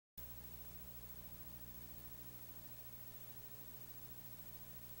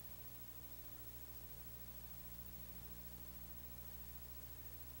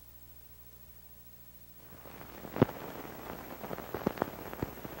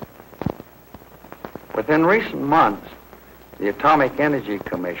Within recent months, the Atomic Energy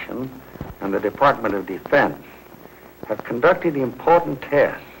Commission and the Department of Defense have conducted important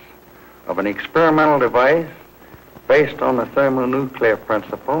tests of an experimental device based on the thermonuclear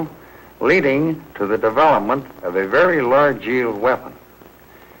principle, leading to the development of a very large yield weapon.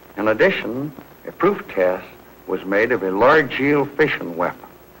 In addition, a proof test was made of a large yield fission weapon.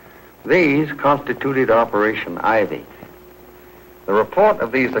 These constituted Operation Ivy. The report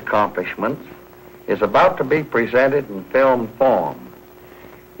of these accomplishments is about to be presented in film form.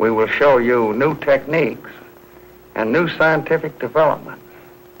 We will show you new techniques and new scientific developments.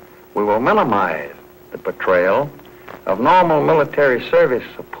 We will minimize the portrayal of normal military service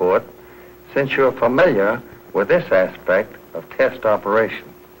support, since you're familiar with this aspect of test operations.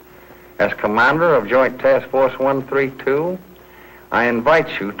 As commander of Joint Task Force 132, I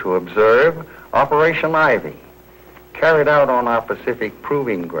invite you to observe Operation Ivy, carried out on our Pacific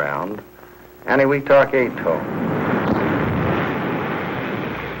Proving Ground, Eniwetok Atoll.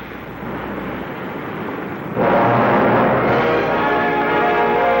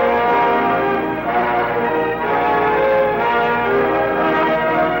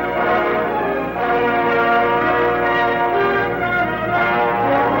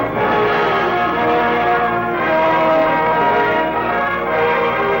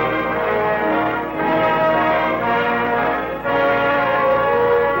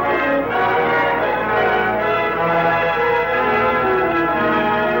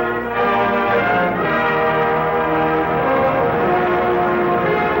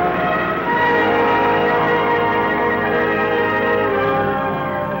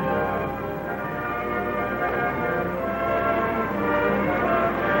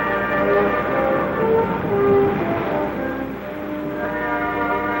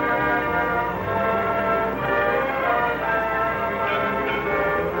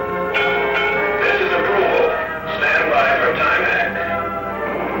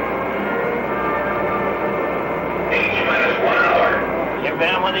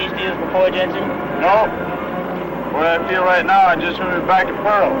 Back to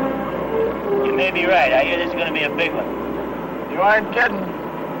Pearl. You may be right. I hear this is going to be a big one. You aren't kidding.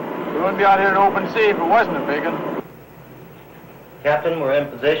 We wouldn't be out here in open sea if it wasn't a big one. Captain, we're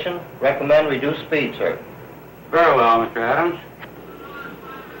in position. Recommend reduced speed, sir. Very well, Mr. Adams.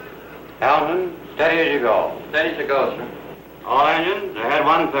 Alvin, steady as you go. Steady as you go, sir. All engines ahead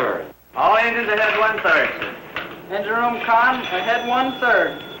 1/3. All engines ahead 1/3, sir. Engine room con ahead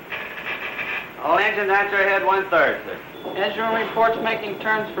 1/3. All engines answer ahead 1/3, sir. Engine room reports making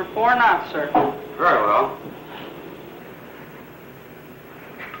turns for 4 knots, sir. Very well.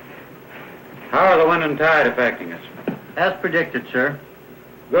 How are the wind and tide affecting us? As predicted, sir.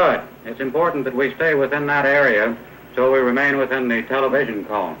 Good. It's important that we stay within that area so we remain within the television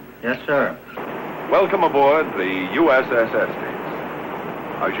cone. Yes, sir. Welcome aboard the USS Estes.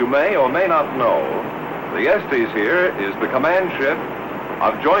 As you may or may not know, the Estes here is the command ship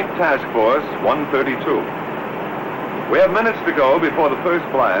of Joint Task Force 132. We have minutes to go before the first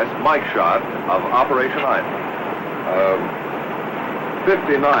blast, mic shot, of Operation Ivy.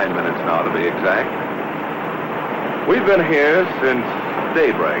 59 minutes now, to be exact. We've been here since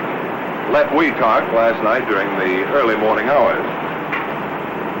daybreak. Left Wetok last night during the early morning hours.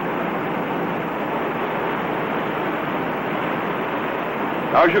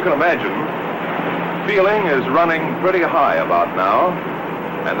 Now, as you can imagine, feeling is running pretty high about now,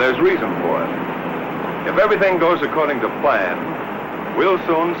 and there's reason for it. If everything goes according to plan, we'll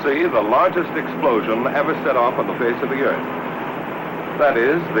soon see the largest explosion ever set off on the face of the Earth. That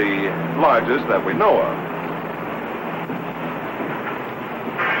is, the largest that we know of.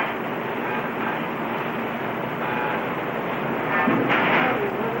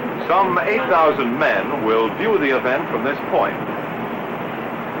 Some 8,000 men will view the event from this point.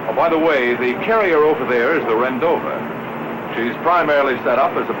 Oh, by the way, the carrier over there is the Rendova. She's primarily set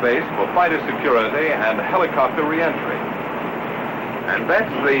up as a base for fighter security and helicopter reentry. And that's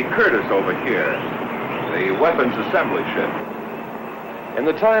the Curtis over here, the weapons assembly ship. In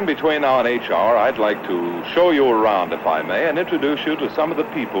the time between now and HR, I'd like to show you around, if I may, and introduce you to some of the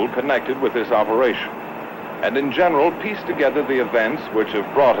people connected with this operation, and in general, piece together the events which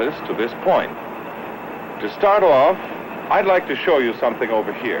have brought us to this point. To start off, I'd like to show you something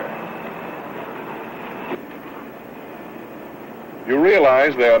over here. You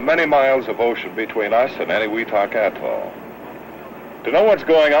realize there are many miles of ocean between us and Eniwetok Atoll. To know what's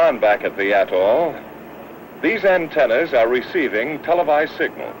going on back at the atoll, these antennas are receiving televised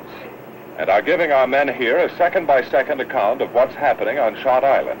signals and are giving our men here a second-by-second account of what's happening on Shot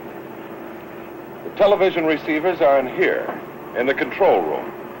Island. The television receivers are in here, in the control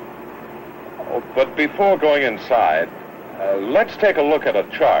room. Oh, but before going inside, let's take a look at a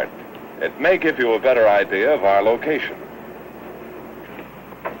chart. It may give you a better idea of our location.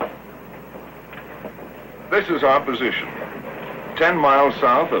 This is our position. 10 miles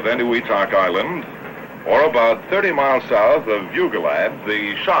south of Eniwetok Island, or about 30 miles south of Elugelab,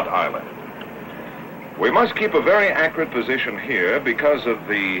 the Shot Island. We must keep a very accurate position here because of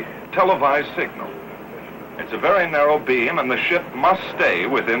the televised signal. It's a very narrow beam, and the ship must stay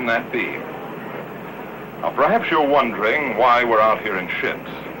within that beam. Now, perhaps you're wondering why we're out here in ships.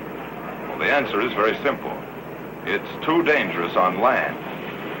 Well, the answer is very simple. It's too dangerous on land.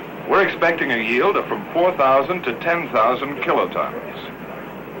 We're expecting a yield of from 4,000 to 10,000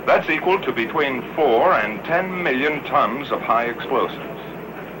 kilotons. That's equal to between 4 and 10 million tons of high explosives.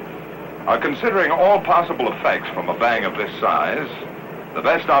 Now, considering all possible effects from a bang of this size, the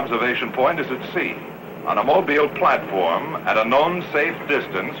best observation point is at sea, on a mobile platform at a known safe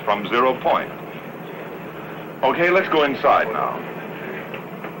distance from 0 point. Okay, let's go inside now.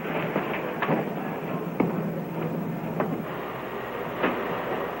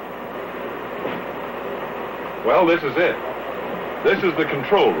 Well, this is it. This is the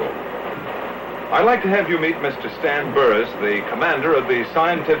control room. I'd like to have you meet Mr. Stan Burris, the commander of the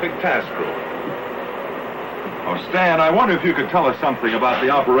scientific task group. Oh, Stan, I wonder if you could tell us something about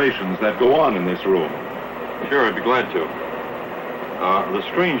the operations that go on in this room. Sure, I'd be glad to. The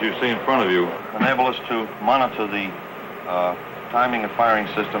screens you see in front of you enable us to monitor the timing and firing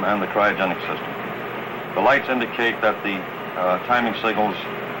system and the cryogenic system. The lights indicate that the timing signals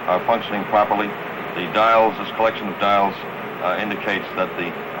are functioning properly. The dials, this collection of dials, indicates that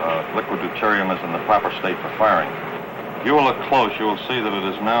the liquid deuterium is in the proper state for firing. If you will look close, you will see that it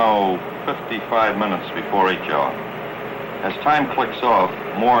is now 55 minutes before 8 hour. As time clicks off,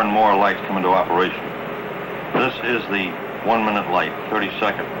 more and more lights come into operation. This is the 1 minute light, 30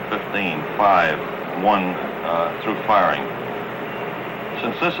 second, 15, 5, 1 through firing.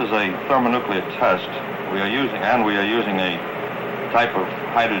 Since this is a thermonuclear test, we are using a type of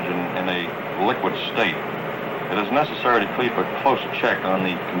hydrogen in a liquid state, it is necessary to keep a close check on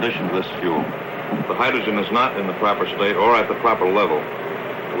the condition of this fuel. If the hydrogen is not in the proper state or at the proper level,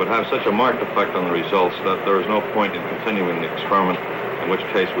 it would have such a marked effect on the results that there is no point in continuing the experiment, in which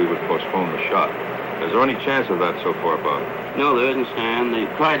case we would postpone the shot. Is there any chance of that so far, Bob? No, there isn't, Stan. The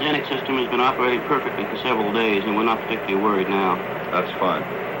cryogenic system has been operating perfectly for several days, and we're not particularly worried now. That's fine.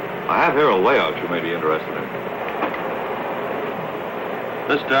 I have here a layout you may be interested in.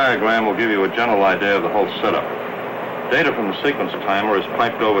 This diagram will give you a general idea of the whole setup. Data from the sequence timer is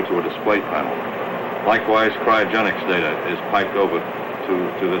piped over to a display panel. Likewise, cryogenics data is piped over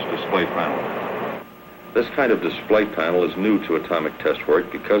to this display panel. This kind of display panel is new to atomic test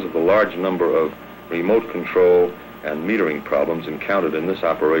work because of the large number of remote control and metering problems encountered in this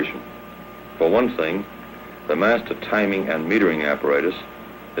operation. For one thing, the master timing and metering apparatus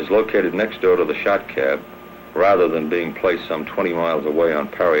is located next door to the shot cab, rather than being placed some 20 miles away on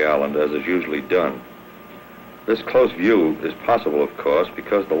Parry Island as is usually done. This close view is possible, of course,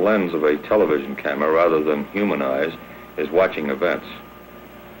 because the lens of a television camera, rather than human eyes, is watching events.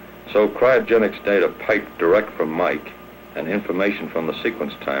 So cryogenics data piped direct from Mike and information from the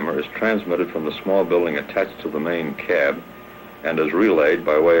sequence timer is transmitted from the small building attached to the main cab and is relayed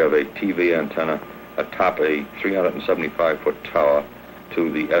by way of a TV antenna atop a 375-foot tower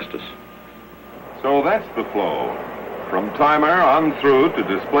to the Estes. So that's the flow. From timer on through to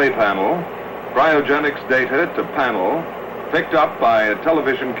display panel, cryogenics data to panel, picked up by a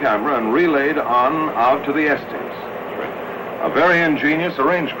television camera and relayed on out to the Estes. A very ingenious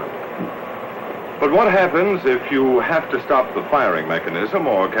arrangement. But what happens if you have to stop the firing mechanism,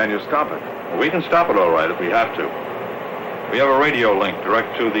 or can you stop it? Well, we can stop it all right if we have to. We have a radio link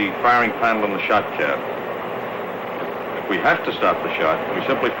direct to the firing panel in the shot cab. If we have to stop the shot, we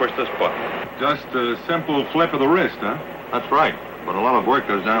simply push this button. Just a simple flip of the wrist, huh? That's right, but a lot of work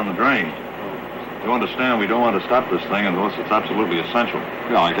goes down the drain. You understand we don't want to stop this thing unless it's absolutely essential.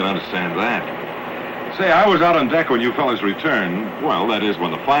 Well, I can understand that. Say, I was out on deck when you fellas returned. Well, that is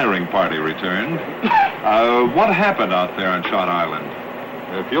when the firing party returned. What happened out there on Shot Island?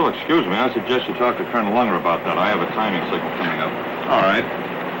 If you'll excuse me, I suggest you talk to Colonel Lunger about that. I have a timing signal coming up. All right.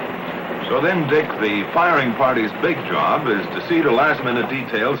 So then, Dick, the firing party's big job is to see to last-minute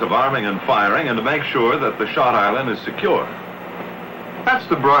details of arming and firing and to make sure that the Shot Island is secure. That's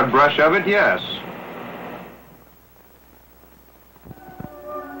the broad brush of it, yes.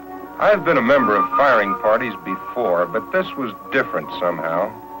 I've been a member of firing parties before, but this was different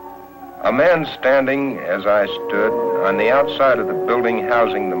somehow. A man standing, as I stood, on the outside of the building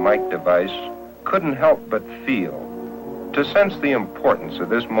housing the mic device couldn't help but feel, to sense the importance of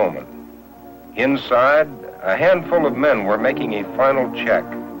this moment. Inside, a handful of men were making a final check.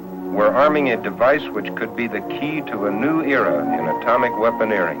 We're arming a device which could be the key to a new era in atomic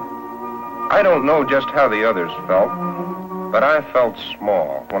weaponeering. I don't know just how the others felt, but I felt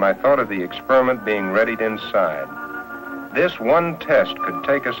small when I thought of the experiment being readied inside. This one test could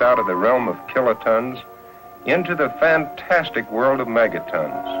take us out of the realm of kilotons into the fantastic world of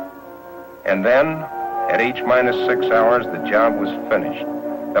megatons. And then, at H-6 hours, the job was finished.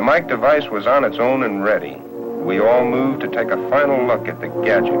 The mic device was on its own and ready. We all moved to take a final look at the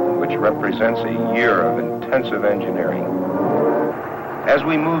gadget, which represents a year of intensive engineering. As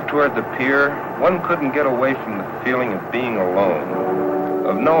we moved toward the pier, one couldn't get away from the feeling of being alone,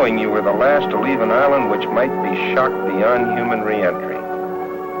 of knowing you were the last to leave an island which might be shocked beyond human re-entry.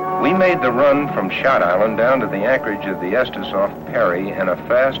 We made the run from Shot Island down to the anchorage of the Estes off Perry in a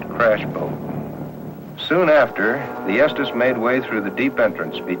fast crash boat. Soon after, the Estes made way through the deep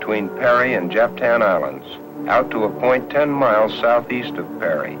entrance between Perry and Japtan Islands, out to a point 10 miles southeast of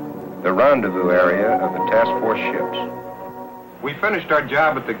Perry, the rendezvous area of the task force ships. We finished our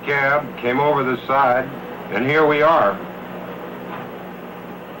job at the cab, came over the side, and here we are.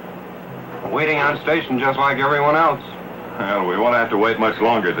 Waiting on station just like everyone else. Well, we won't have to wait much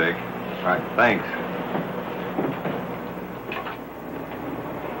longer, Dick. All right. Thanks.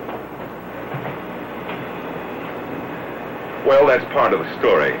 Well, that's part of the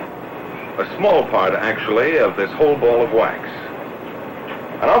story. A small part, actually, of this whole ball of wax.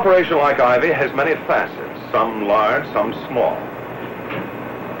 An operation like Ivy has many facets, some large, some small.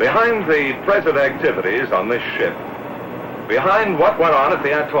 Behind the present activities on this ship, behind what went on at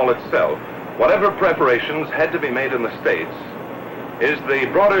the atoll itself, whatever preparations had to be made in the States, is the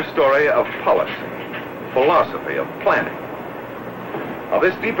broader story of policy, philosophy, of planning. Now,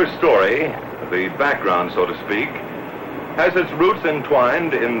 this deeper story, the background, so to speak, has its roots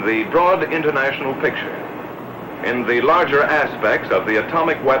entwined in the broad international picture, in the larger aspects of the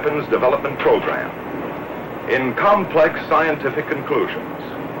atomic weapons development program, in complex scientific conclusions.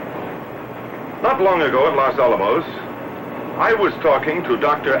 Not long ago at Los Alamos, I was talking to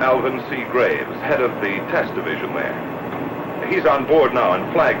Dr. Alvin C. Graves, head of the test division there. He's on board now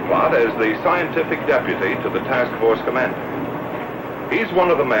in Flag Plot as the scientific deputy to the task force commander. He's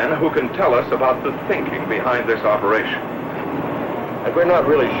one of the men who can tell us about the thinking behind this operation. And we're not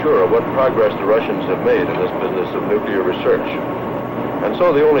really sure of what progress the Russians have made in this business of nuclear research. And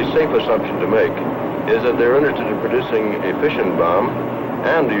so the only safe assumption to make is that they're interested in producing a fission bomb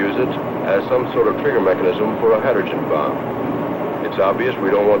and to use it as some sort of trigger mechanism for a hydrogen bomb. It's obvious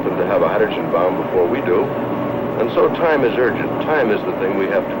we don't want them to have a hydrogen bomb before we do. And so time is urgent. Time is the thing we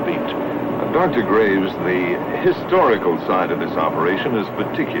have to beat. Dr. Graves, the historical side of this operation is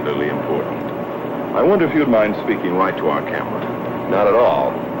particularly important. I wonder if you'd mind speaking right to our camera. Not at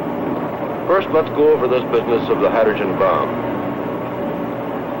all. First, let's go over this business of the hydrogen bomb.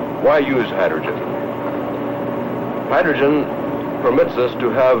 Why use hydrogen? Hydrogen permits us to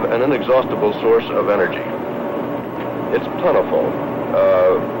have an inexhaustible source of energy. It's plentiful.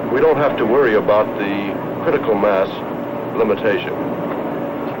 We don't have to worry about the critical mass limitation.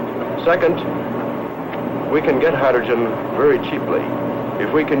 Second, we can get hydrogen very cheaply.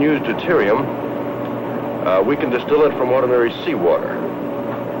 If we can use deuterium, we can distill it from ordinary seawater.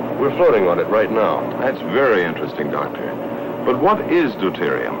 We're floating on it right now. That's very interesting, Doctor. But what is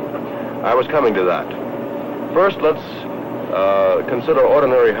deuterium? I was coming to that. First, let's consider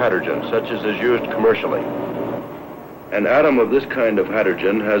ordinary hydrogen, such as is used commercially. An atom of this kind of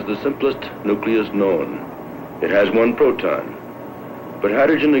hydrogen has the simplest nucleus known. It has one proton. But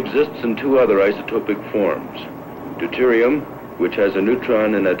hydrogen exists in two other isotopic forms. Deuterium, which has a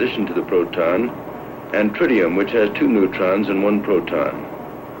neutron in addition to the proton, and tritium, which has two neutrons and one proton.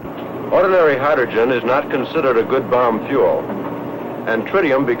 Ordinary hydrogen is not considered a good bomb fuel, and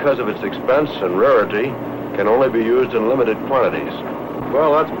tritium, because of its expense and rarity, can only be used in limited quantities.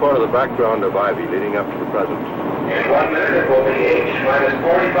 Well, that's part of the background of Ivy leading up to the present. In 1 minute, it will be H minus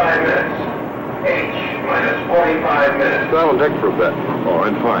 45 minutes. H minus 45 minutes. Down on deck for a bit. All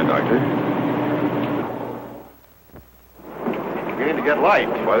right, fine, Doctor. Beginning to get light.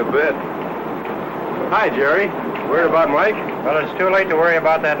 Quite a bit. Hi, Jerry. Worried about Mike? Well, it's too late to worry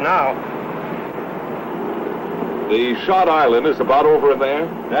about that now. The Shot Island is about over there?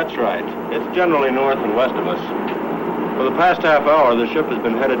 That's right. It's generally north and west of us. For the past half hour, the ship has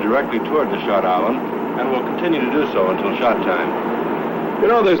been headed directly toward the Shot Island, and will continue to do so until shot time. You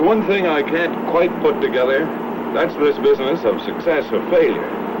know, there's one thing I can't quite put together. That's this business of success or failure.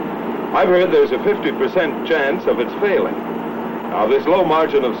 I've heard there's a 50% chance of its failing. Now, this low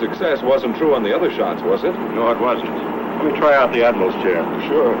margin of success wasn't true on the other shots, was it? No, it wasn't. Let me try out the Admiral's chair.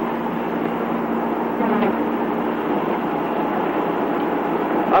 Sure.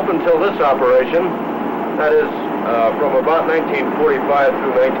 Up until this operation, that is, from about 1945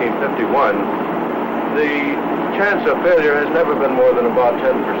 through 1951, the chance of failure has never been more than about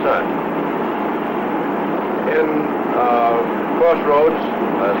 10%. In Crossroads,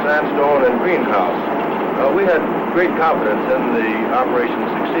 Sandstone, and Greenhouse, we had great confidence in the operation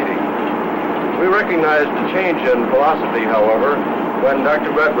succeeding. We recognized the change in philosophy, however, when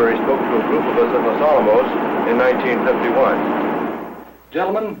Dr. Bradbury spoke to a group of us at Los Alamos in 1951.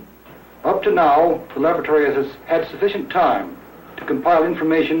 Gentlemen, up to now, the laboratory has had sufficient time to compile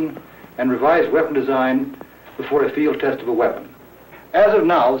information and revise weapon design before a field test of a weapon. As of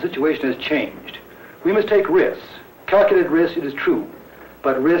now, the situation has changed. We must take risks. Calculated risks, it is true,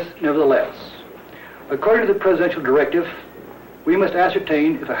 but risks nevertheless. According to the presidential directive, we must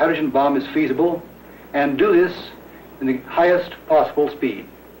ascertain if a hydrogen bomb is feasible and do this in the highest possible speed.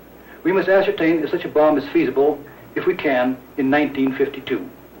 We must ascertain if such a bomb is feasible, if we can, in 1952.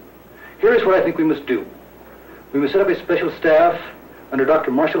 Here is what I think we must do. We must set up a special staff under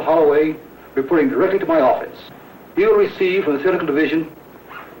Dr. Marshall Holloway, reporting directly to my office. He will receive from the theoretical division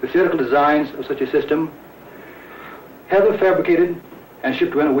the theoretical designs of such a system, have them fabricated and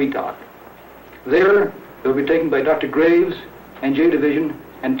shipped to Eniwetok. There, they will be taken by Dr. Graves and J Division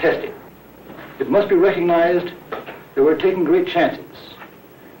and tested. It must be recognized that we're taking great chances,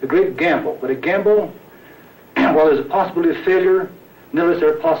 a great gamble, but a gamble, while there's a possibility of failure,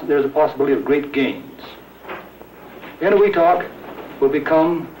 nevertheless there's a possibility of great gains. Eniwetok will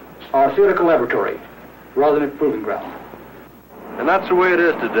become our theoretical laboratory rather than a proving ground. And that's the way it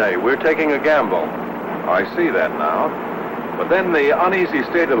is today. We're taking a gamble. I see that now. But then the uneasy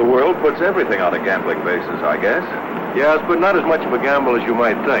state of the world puts everything on a gambling basis, I guess. Yes, but not as much of a gamble as you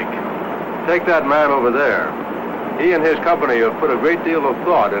might think. Take that man over there. He and his company have put a great deal of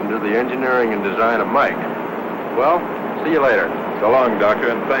thought into the engineering and design of Mike. Well, see you later. So long, Doctor,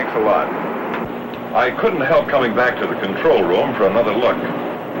 and thanks a lot. I couldn't help coming back to the control room for another look.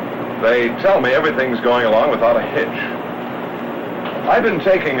 They tell me everything's going along without a hitch. I've been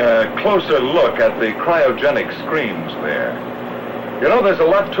taking a closer look at the cryogenic screens there. You know, there's a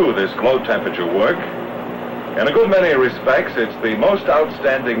lot to this low temperature work. In a good many respects, it's the most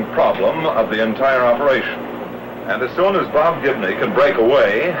outstanding problem of the entire operation. And as soon as Bob Gibney can break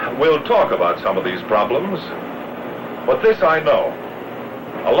away, we'll talk about some of these problems. But this I know.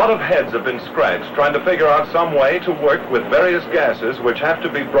 A lot of heads have been scratched trying to figure out some way to work with various gases which have to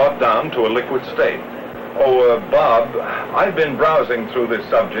be brought down to a liquid state. Oh, Bob, I've been browsing through this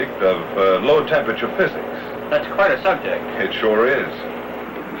subject of low-temperature physics. That's quite a subject. It sure is.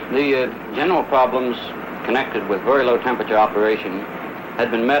 The general problems connected with very low-temperature operation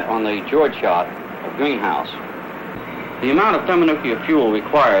had been met on the George shot of Greenhouse. The amount of thermonuclear fuel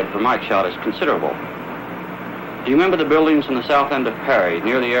required for Mike's shot is considerable. Do you remember the buildings in the south end of Perry,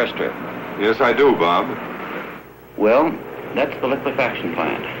 near the airstrip? Yes, I do, Bob. Well, that's the liquefaction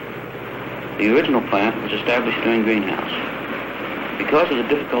plant. The original plant was established during Greenhouse. Because of the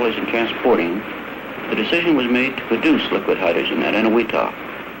difficulties in transporting, the decision was made to produce liquid hydrogen at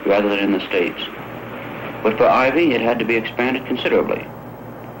Eniwetok rather than in the States. But for Ivy, it had to be expanded considerably.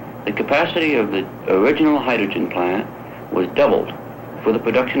 The capacity of the original hydrogen plant was doubled for the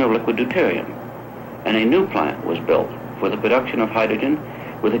production of liquid deuterium, and a new plant was built for the production of hydrogen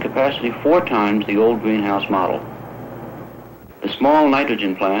with a capacity 4 times the old Greenhouse model. The small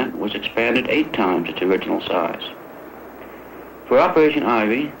nitrogen plant was expanded 8 times its original size. For Operation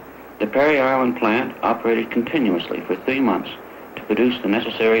Ivy, the Perry Island plant operated continuously for 3 months to produce the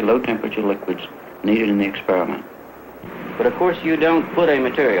necessary low-temperature liquids needed in the experiment. But of course you don't put a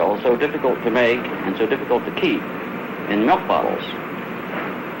material so difficult to make and so difficult to keep in milk bottles.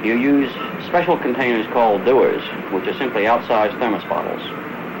 You use special containers called dewars, which are simply outsized thermos bottles.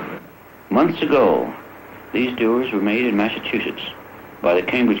 Months ago, these dewars were made in Massachusetts by the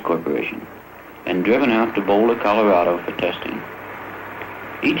Cambridge Corporation and driven out to Boulder, Colorado for testing.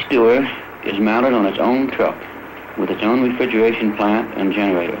 Each dewar is mounted on its own truck with its own refrigeration plant and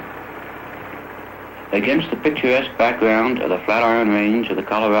generator. Against the picturesque background of the Flatiron Range of the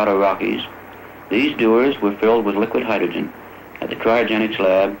Colorado Rockies, these dewars were filled with liquid hydrogen at the cryogenics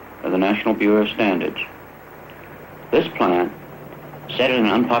lab of the National Bureau of Standards. This plant, set in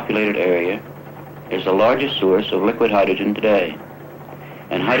an unpopulated area, is the largest source of liquid hydrogen today,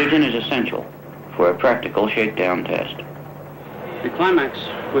 and hydrogen is essential for a practical shakedown test. The climax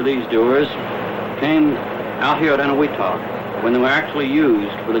for these dewars came out here at Eniwetok when they were actually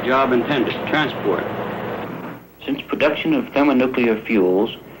used for the job intended, transport. Since production of thermonuclear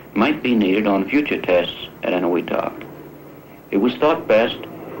fuels might be needed on future tests at Eniwetok, it was thought best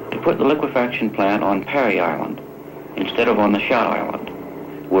to put the liquefaction plant on Parry Island instead of on the Shot Island,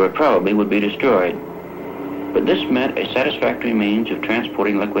 where it probably would be destroyed. But this meant a satisfactory means of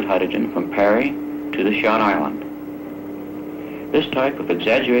transporting liquid hydrogen from Parry to the Shot Island. This type of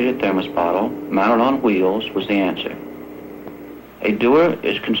exaggerated thermos bottle mounted on wheels was the answer. A dewar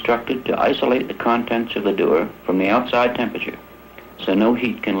is constructed to isolate the contents of the dewar from the outside temperature, so no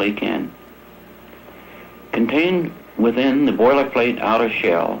heat can leak in. Contained within the boilerplate outer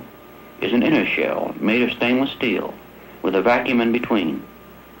shell is an inner shell made of stainless steel with a vacuum in between.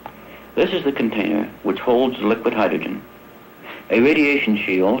 This is the container which holds the liquid hydrogen. A radiation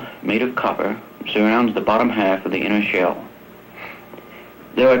shield made of copper surrounds the bottom half of the inner shell.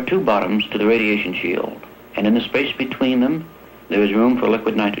 There are two bottoms to the radiation shield, and in the space between them there is room for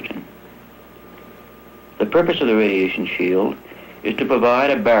liquid nitrogen. The purpose of the radiation shield is to provide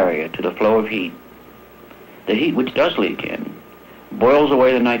a barrier to the flow of heat. The heat which does leak in boils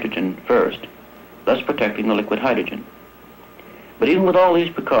away the nitrogen first, thus protecting the liquid hydrogen. But even with all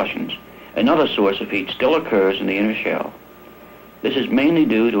these precautions, another source of heat still occurs in the inner shell. This is mainly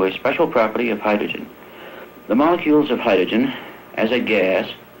due to a special property of hydrogen. The molecules of hydrogen, as a gas,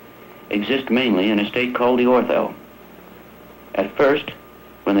 exist mainly in a state called the ortho. At first,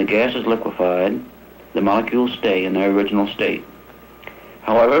 when the gas is liquefied, the molecules stay in their original state.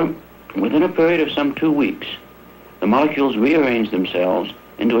 However, within a period of some 2 weeks, the molecules rearrange themselves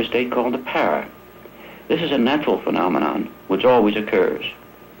into a state called the para. This is a natural phenomenon which always occurs.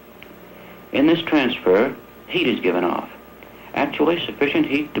 In this transfer, heat is given off, actually sufficient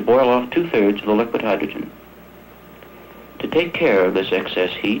heat to boil off 2/3 of the liquid hydrogen. To take care of this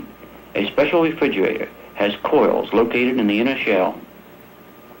excess heat, a special refrigerator has coils located in the inner shell.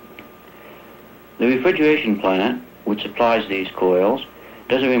 The refrigeration plant, which supplies these coils,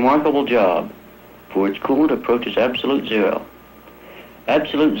 does a remarkable job, for its coolant approaches absolute zero.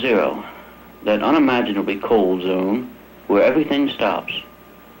 Absolute zero, that unimaginably cold zone where everything stops.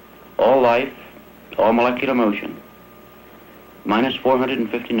 All life, all molecular motion. Minus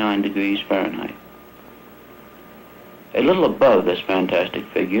 459 degrees Fahrenheit. A little above this fantastic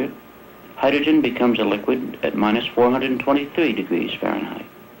figure, hydrogen becomes a liquid at minus 423 degrees Fahrenheit.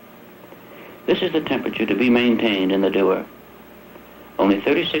 This is the temperature to be maintained in the dewar, only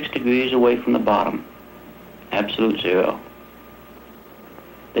 36 degrees away from the bottom, absolute zero.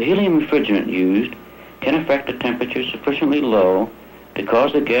 The helium refrigerant used can affect a temperature sufficiently low to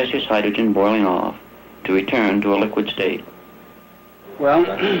cause the gaseous hydrogen boiling off to return to a liquid state. Well,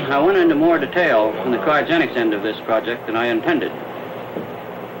 I went into more detail on the cryogenics end of this project than I intended.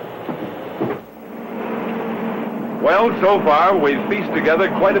 Well, so far, we've pieced together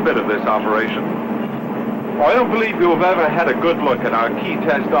quite a bit of this operation. I don't believe you have ever had a good look at our key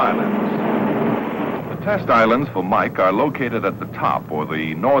test islands. The test islands for Mike are located at the top, or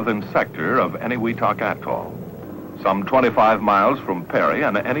the northern sector, of Eniwetok Atoll, some 25 miles from Parry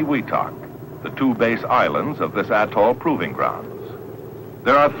and Eniwetok, the two base islands of this atoll proving grounds.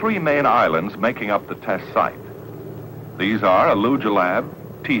 There are 3 main islands making up the test site. These are Elugelab,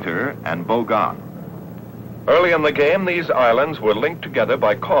 Teeter, and Bogan. Early in the game, these islands were linked together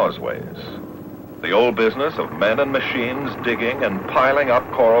by causeways. The old business of men and machines digging and piling up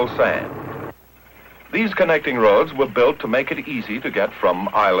coral sand. These connecting roads were built to make it easy to get from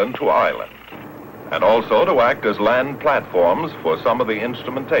island to island, and also to act as land platforms for some of the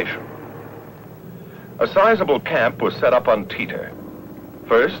instrumentation. A sizable camp was set up on Teeter.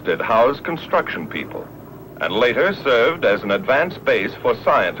 First, it housed construction people, and later served as an advanced base for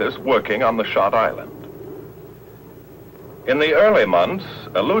scientists working on the Shot Island. In the early months,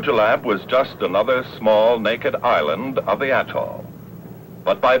 Elugelab was just another small, naked island of the atoll.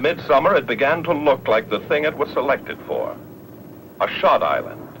 But by midsummer, it began to look like the thing it was selected for, a Shot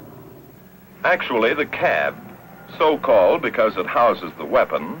Island. Actually, the cab, so called because it houses the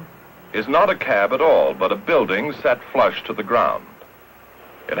weapon, is not a cab at all, but a building set flush to the ground.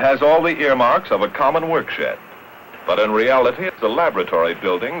 It has all the earmarks of a common workshed, but in reality, it's a laboratory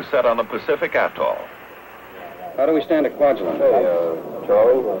building set on a Pacific atoll. How do we stand at Quadrant?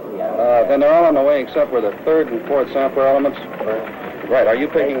 Charlie? Then they're all on the way except for the 3rd and 4th sample elements? Right, are you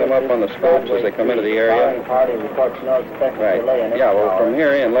picking them up on the scopes as they come into the area? Right, yeah, well, from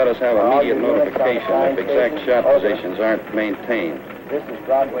here in, let us have immediate notification if exact shot positions aren't maintained. This is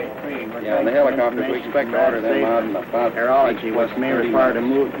Broadway 3. Yeah, and the helicopters, we expect to order them out in about... Aerology, which may require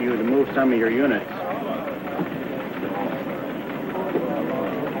you to move some of your units.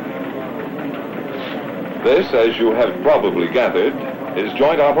 This, as you have probably gathered, is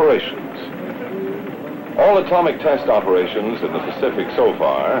joint operations. All atomic test operations in the Pacific so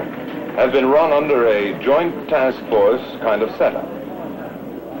far have been run under a joint task force kind of setup.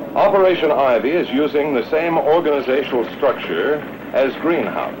 Operation Ivy is using the same organizational structure as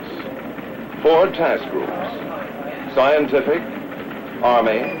Greenhouse. 4 task groups: Scientific,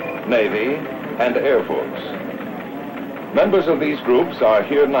 Army, Navy, and Air Force. Members of these groups are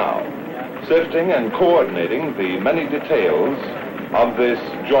here now, sifting and coordinating the many details of this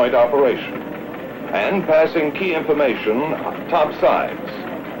joint operation and passing key information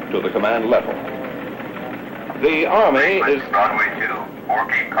topsides to the command level. The Army is... Broadway 2, 4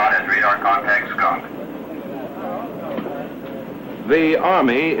 Cape Cod has radar contact skunk. The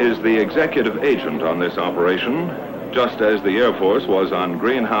Army is the executive agent on this operation, just as the Air Force was on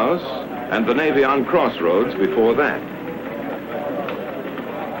Greenhouse and the Navy on Crossroads before that.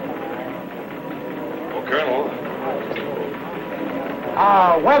 Well, Colonel.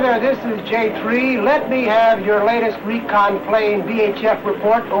 Whether this is J3, let me have your latest recon plane VHF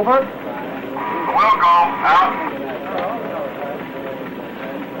report, over. We'll go, out.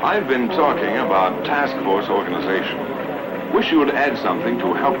 I've been talking about task force organization. Wish you would add something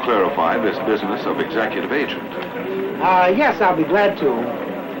to help clarify this business of executive agent. Yes, I'll be glad to.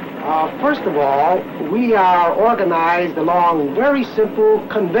 First of all, we are organized along very simple,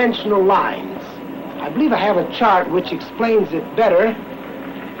 conventional lines. I believe I have a chart which explains it better.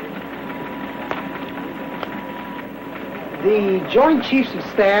 The Joint Chiefs of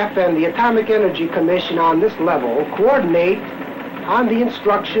Staff and the Atomic Energy Commission on this level coordinate on the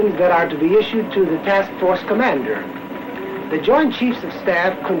instructions that are to be issued to the task force commander. The Joint Chiefs of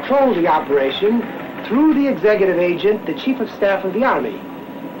Staff control the operation through the executive agent, the Chief of Staff of the Army.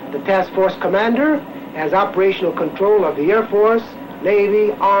 The task force commander has operational control of the Air Force,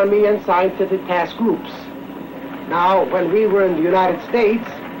 Navy, Army, and scientific task groups. Now, when we were in the United States,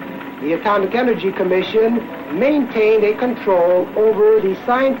 the Atomic Energy Commission maintained a control over the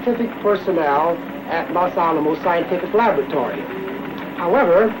scientific personnel at Los Alamos Scientific Laboratory.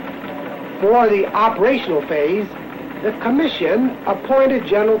 However, for the operational phase, the Commission appointed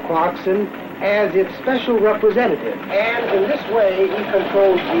General Clarkson as its special representative, and in this way he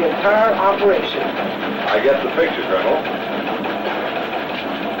controls the entire operation. I get the picture, Colonel.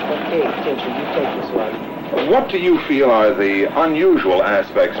 Okay, Tincher, you take this one. What do you feel are the unusual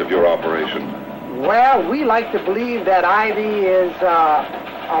aspects of your operation? Well, we like to believe that Ivy is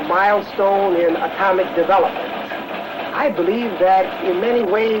a milestone in atomic development. I believe that in many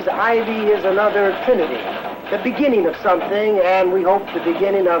ways Ivy is another trinity, the beginning of something, and we hope the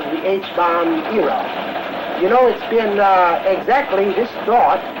beginning of the H-bomb era. You know, it's been exactly this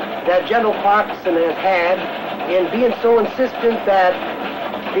thought that General Clarkson has had in being so insistent that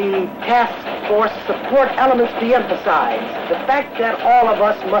the task force support elements be emphasized. The fact that all of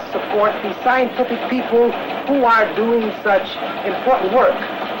us must support the scientific people who are doing such important work.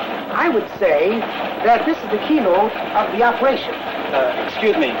 I would say that this is the keynote of the operation.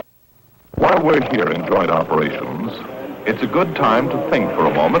 Excuse me. While we're here in joint operations, it's a good time to think for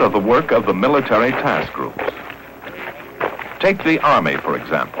a moment of the work of the military task groups. Take the Army, for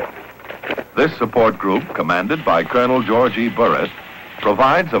example. This support group, commanded by Colonel George E. Burritt,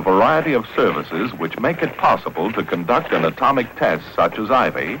 provides a variety of services which make it possible to conduct an atomic test such as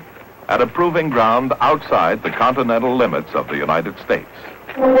Ivy at a proving ground outside the continental limits of the United States.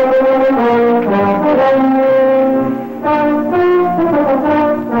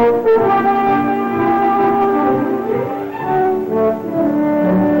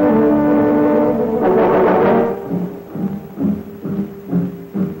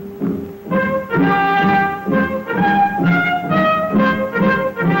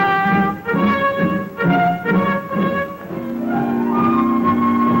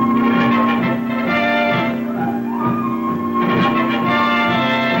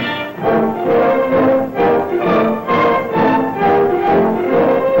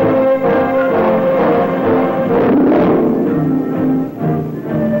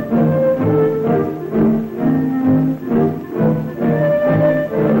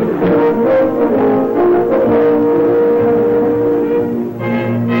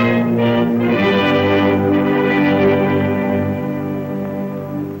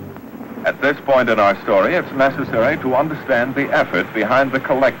 In our story, it's necessary to understand the effort behind the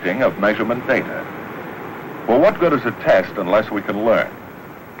collecting of measurement data. Well, what good is a test unless we can learn,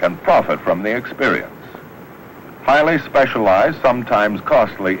 can profit from the experience? Highly specialized, sometimes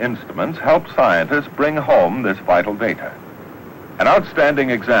costly instruments help scientists bring home this vital data. An outstanding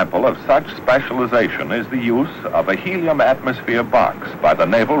example of such specialization is the use of a helium atmosphere box by the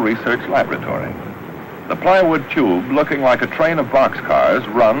Naval Research Laboratory. The plywood tube, looking like a train of boxcars,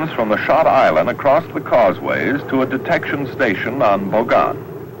 runs from the shot island across the causeways to a detection station on Bogan,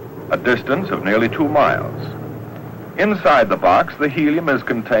 a distance of nearly 2 miles. Inside the box, the helium is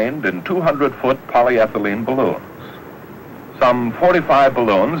contained in 200-foot polyethylene balloons, some 45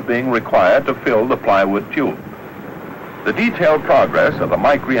 balloons being required to fill the plywood tube. The detailed progress of the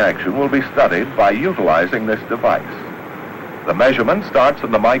mic reaction will be studied by utilizing this device. The measurement starts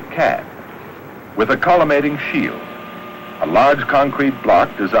in the mic cap with a collimating shield, a large concrete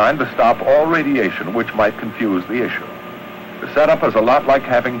block designed to stop all radiation which might confuse the issue. The setup is a lot like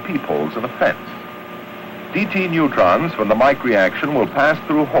having peepholes in a fence. DT neutrons from the mic reaction will pass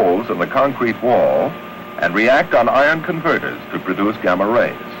through holes in the concrete wall and react on iron converters to produce gamma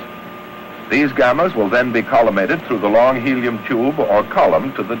rays. These gammas will then be collimated through the long helium tube or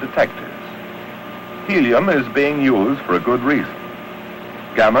column to the detectors. Helium is being used for a good reason.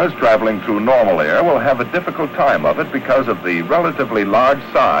 Gammas traveling through normal air will have a difficult time of it because of the relatively large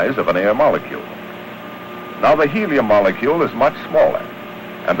size of an air molecule. Now the helium molecule is much smaller,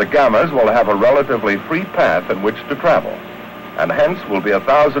 and the gammas will have a relatively free path in which to travel, and hence will be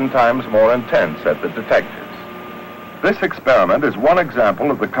 1,000 times more intense at the detectors. This experiment is one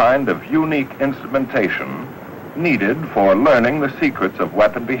example of the kind of unique instrumentation needed for learning the secrets of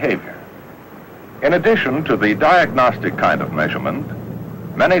weapon behavior. In addition to the diagnostic kind of measurement,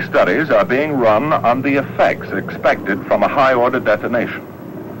 many studies are being run on the effects expected from a high-order detonation.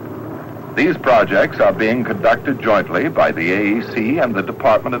 These projects are being conducted jointly by the AEC and the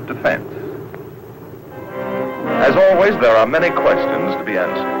Department of Defense. As always, there are many questions to be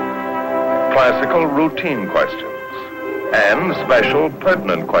answered. Classical routine questions and special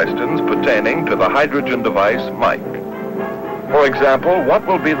pertinent questions pertaining to the hydrogen device mic. For example, what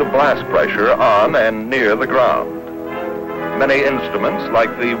will be the blast pressure on and near the ground? Many instruments, like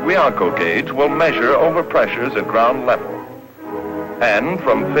the Rianco gauge, will measure overpressures at ground level and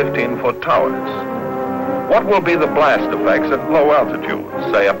from 15-foot towers. What will be the blast effects at low altitudes,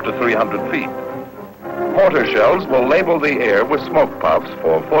 say up to 300 feet? Mortar shells will label the air with smoke puffs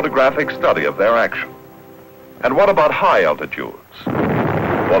for photographic study of their action. And what about high altitudes?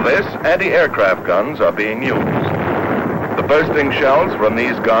 For this, anti-aircraft guns are being used. The bursting shells from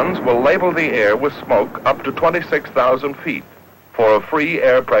these guns will label the air with smoke up to 26,000 feet for a free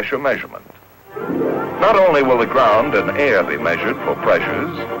air pressure measurement. Not only will the ground and air be measured for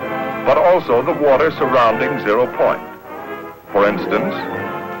pressures, but also the water surrounding 0 point. For instance,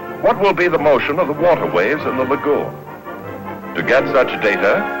 what will be the motion of the water waves in the lagoon? To get such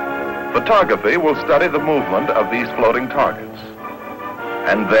data, photography will study the movement of these floating targets.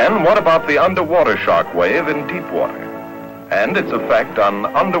 And then what about the underwater shock wave in deep water and its effect on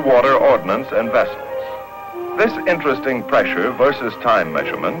underwater ordnance and vessels? This interesting pressure versus time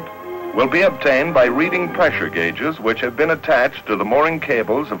measurement will be obtained by reading pressure gauges which have been attached to the mooring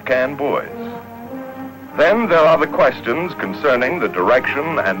cables of can buoys. Then there are the questions concerning the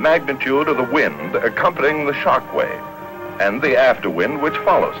direction and magnitude of the wind accompanying the shock wave and the afterwind which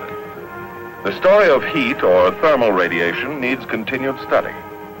follows it. The story of heat or thermal radiation needs continued study.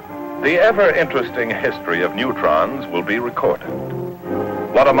 The ever-interesting history of neutrons will be recorded.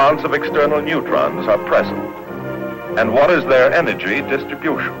 What amounts of external neutrons are present? And what is their energy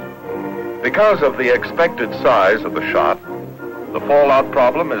distribution? Because of the expected size of the shot, the fallout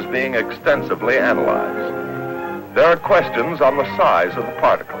problem is being extensively analyzed. There are questions on the size of the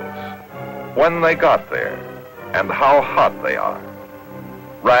particles, when they got there, and how hot they are.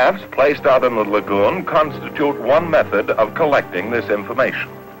 Rafts placed out in the lagoon constitute one method of collecting this information.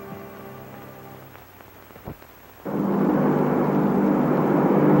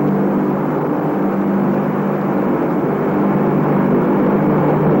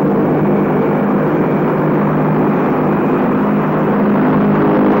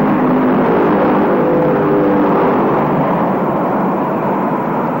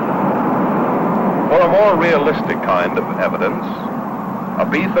 For a more realistic kind of evidence, a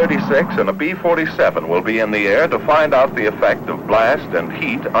B-36 and a B-47 will be in the air to find out the effect of blast and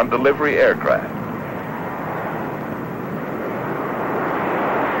heat on delivery aircraft.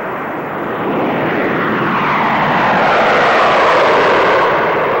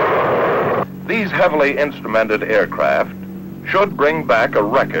 These heavily instrumented aircraft should bring back a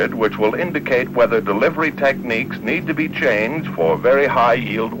record which will indicate whether delivery techniques need to be changed for very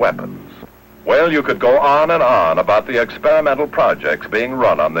high-yield weapons. Well, you could go on and on about the experimental projects being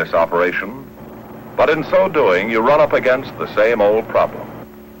run on this operation, but in so doing, you run up against the same old problem.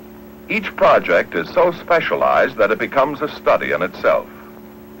 Each project is so specialized that it becomes a study in itself.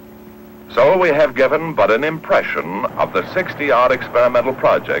 So we have given but an impression of the 60-odd experimental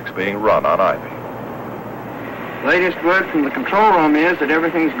projects being run on Ivy. Latest word from the control room is that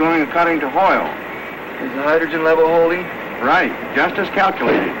everything's going according to Hoyle. Is the hydrogen level holding? Right, just as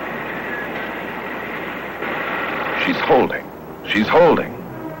calculated. She's holding. She's holding.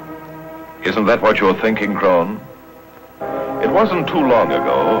 Isn't that what you're thinking, Crone? It wasn't too long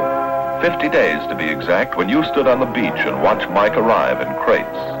ago, 50 days to be exact, when you stood on the beach and watched Mike arrive in crates.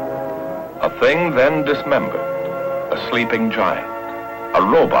 A thing then dismembered, a sleeping giant, a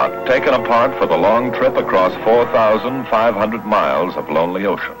robot taken apart for the long trip across 4,500 miles of lonely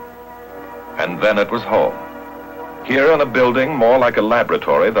ocean. And then it was home. Here in a building more like a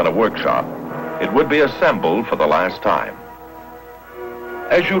laboratory than a workshop, it would be assembled for the last time.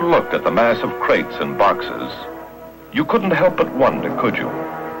 As you looked at the mass of crates and boxes, you couldn't help but wonder, could you,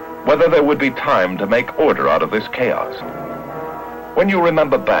 whether there would be time to make order out of this chaos. When you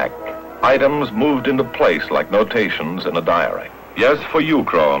remember back, items moved into place like notations in a diary. Yes, for you,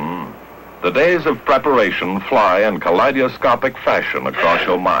 Crone, the days of preparation fly in kaleidoscopic fashion across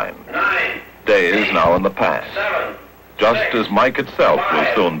your mind. Days now in the past, just as Mike itself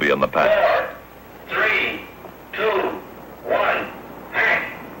will soon be in the past. 3, 2, 1,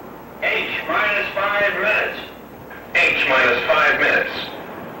 act. H minus 5 minutes. H minus 5 minutes.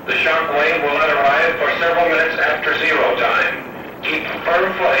 The shock wave will not arrive for several minutes after 0 time. Keep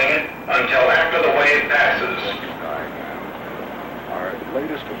firm footing until after the wave passes. Our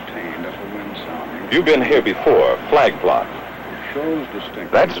latest obtained wind sounding. You've been here before, flag plot. Shows distinctly.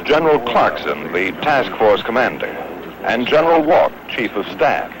 That's General Clarkson, the task force commander, and General Walk, chief of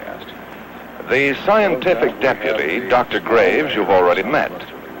staff. The scientific deputy, Dr. Graves, you've already met.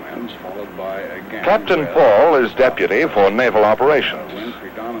 Captain Paul is deputy for naval operations,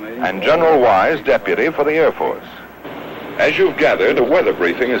 and General Wise deputy for the Air Force. As you've gathered, a weather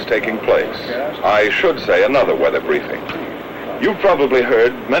briefing is taking place. I should say another weather briefing. You've probably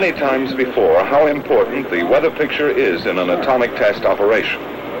heard many times before how important the weather picture is in an atomic test operation.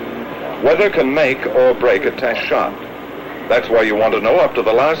 Weather can make or break a test shot. That's why you want to know up to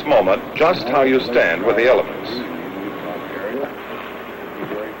the last moment just how you stand with the elements.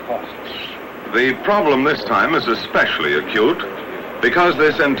 The problem this time is especially acute because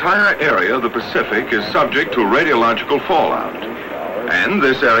this entire area of the Pacific is subject to radiological fallout. And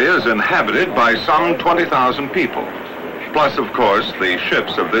this area is inhabited by some 20,000 people, plus, of course, the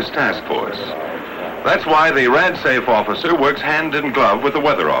ships of this task force. That's why the RadSafe officer works hand in glove with the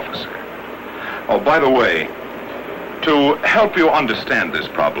weather officer. Oh, by the way, to help you understand this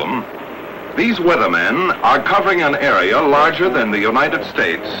problem, these weathermen are covering an area larger than the United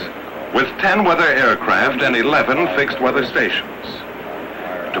States with 10 weather aircraft and 11 fixed weather stations.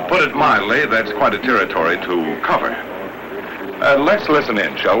 To put it mildly, that's quite a territory to cover. Let's listen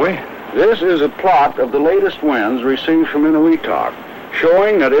in, shall we? This is a plot of the latest winds received from Eniwetok,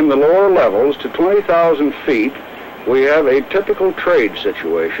 showing that in the lower levels to 20,000 feet, we have a typical trade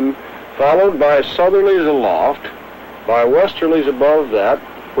situation, followed by southerlies aloft, by westerlies above that,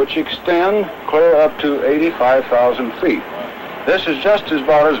 which extend clear up to 85,000 feet. This is just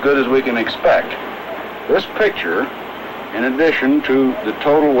about as good as we can expect. This picture, in addition to the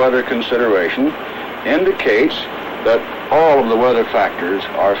total weather consideration, indicates that all of the weather factors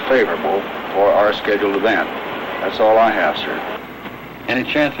are favorable for our scheduled event. That's all I have, sir. Any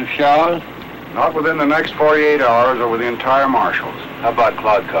chance of showers? Not within the next 48 hours over the entire Marshalls. How about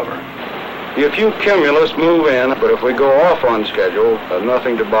cloud cover? A few cumulus move in, but if we go off on schedule,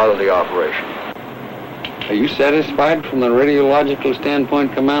 nothing to bother the operation. Are you satisfied from the radiological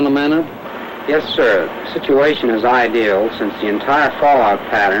standpoint, Commander Maynard? Yes, sir. The situation is ideal since the entire fallout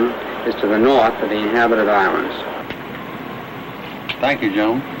pattern is to the north of the inhabited islands. Thank you,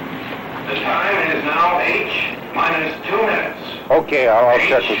 gentlemen. The time is now H minus 2 minutes. Okay, I'll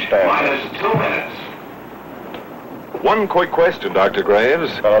check with staff. Minus 2 minutes. One quick question, Dr.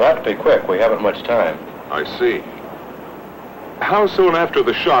 Graves. Well, it'll have to be quick. We haven't much time. I see. How soon after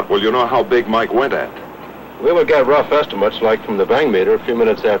the shot will you know how big Mike went at? We will get rough estimates, like from the bang meter, a few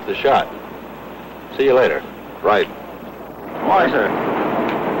minutes after the shot. See you later. Right. Why, sir?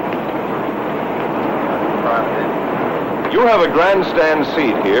 You have a grandstand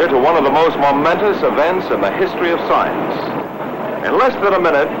seat here to one of the most momentous events in the history of science. In less than a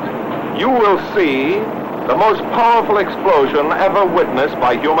minute, you will see the most powerful explosion ever witnessed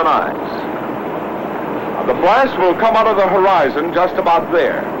by human eyes. The blast will come out of the horizon just about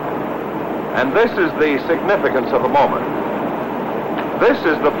there. And this is the significance of the moment. This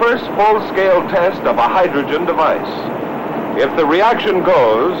is the first full-scale test of a hydrogen device. If the reaction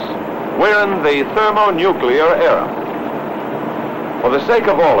goes, we're in the thermonuclear era. For the sake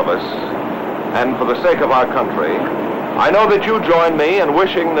of all of us, and for the sake of our country, I know that you join me in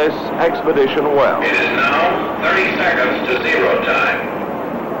wishing this expedition well. It is now 30 seconds to 0 time.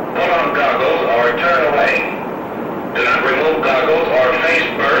 Put on goggles or turn away. Do not remove goggles or face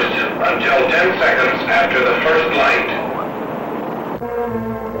burst until 10 seconds after the first light.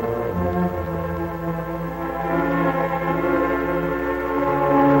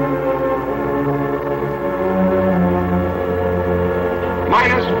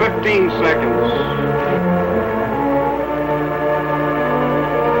 Minus 15 seconds.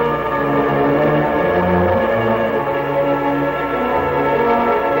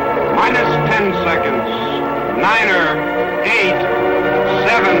 Minus 10 seconds. 9er, 8,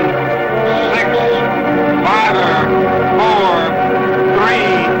 7, 6, 5er, 4,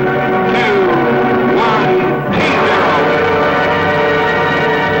 3, 2, 1, T0.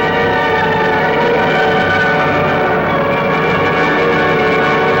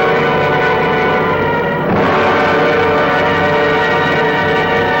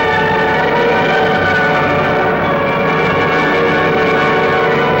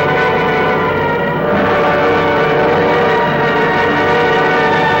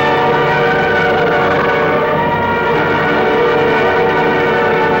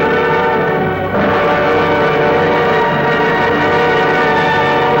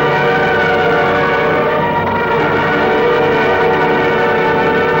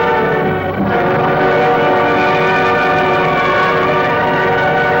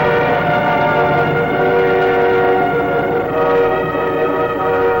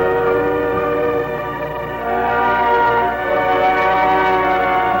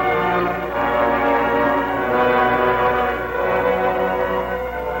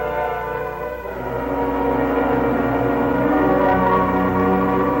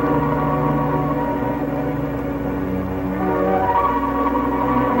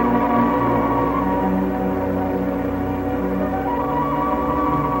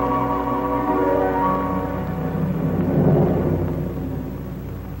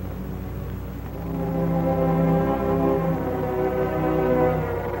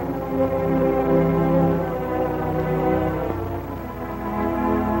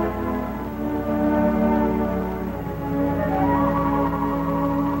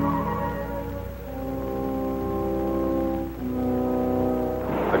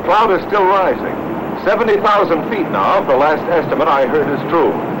 The cloud is still rising. 70,000 feet now, if the last estimate I heard is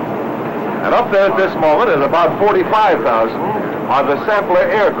true. And up there at this moment is about 45,000 are the sampler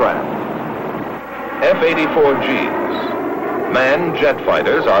aircraft. F-84Gs, manned jet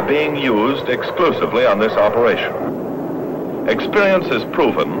fighters, are being used exclusively on this operation. Experience has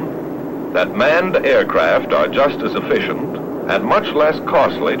proven that manned aircraft are just as efficient and much less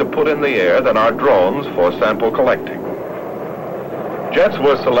costly to put in the air than are drones for sample collecting. Jets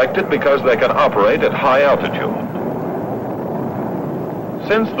were selected because they can operate at high altitude.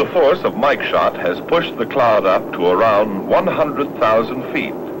 Since the force of Mike shot has pushed the cloud up to around 100,000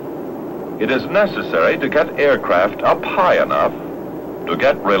 feet, it is necessary to get aircraft up high enough to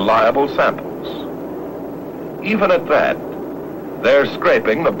get reliable samples. Even at that, they're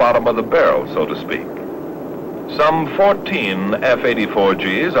scraping the bottom of the barrel, so to speak. Some 14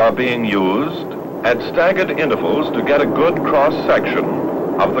 F-84Gs are being used at staggered intervals to get a good cross-section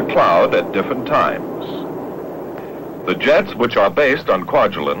of the cloud at different times. The jets, which are based on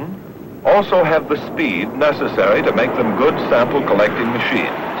Kwajalein, also have the speed necessary to make them good sample-collecting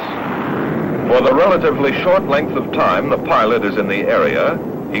machines. For the relatively short length of time the pilot is in the area,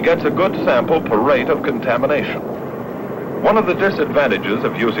 he gets a good sample per rate of contamination. One of the disadvantages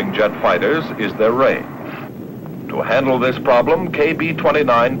of using jet fighters is their range. To handle this problem,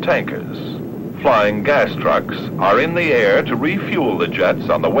 KB-29 tankers, flying gas trucks, are in the air to refuel the jets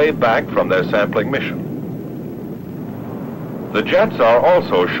on the way back from their sampling mission. The jets are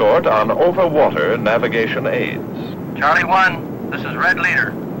also short on over-water navigation aids. Charlie 1, this is Red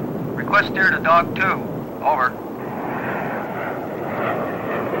Leader. Request steer to Dog 2. Over.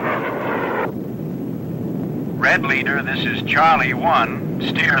 Red Leader, this is Charlie 1,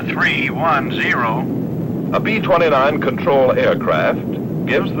 steer 310. A B-29 control aircraft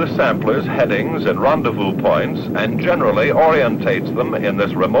gives the samplers headings and rendezvous points and generally orientates them in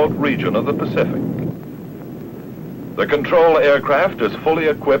this remote region of the Pacific. The control aircraft is fully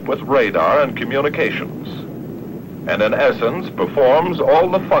equipped with radar and communications, and in essence performs all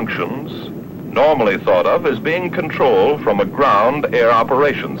the functions normally thought of as being controlled from a ground air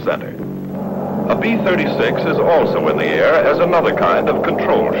operations center. A B-36 is also in the air as another kind of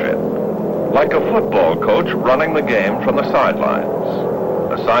control ship, like a football coach running the game from the sidelines.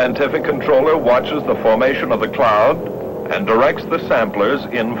 A scientific controller watches the formation of the cloud and directs the samplers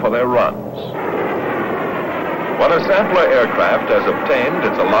in for their runs. When a sampler aircraft has obtained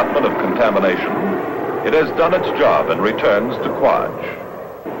its allotment of contamination, it has done its job and returns to Kwaj.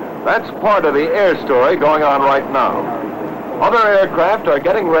 That's part of the air story going on right now. Other aircraft are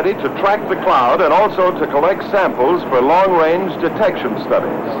getting ready to track the cloud and also to collect samples for long-range detection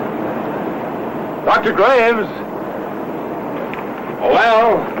studies. Dr. Graves?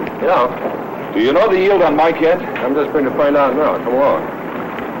 Well, yeah. Do you know the yield on Mike yet? I'm just going to find out now. Come along.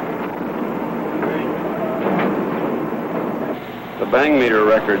 The bang meter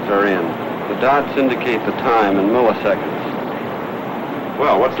records are in. The dots indicate the time in milliseconds.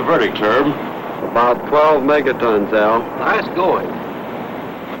 Well, what's the verdict, Herb? About 12 megatons, Al. Nice going.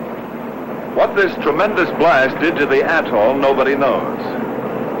 What this tremendous blast did to the atoll, nobody knows.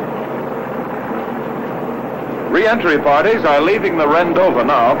 Re-entry parties are leaving the Rendova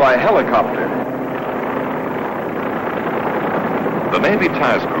now by helicopter. The Navy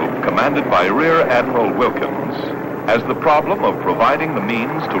Task Group, commanded by Rear Admiral Wilkins, has the problem of providing the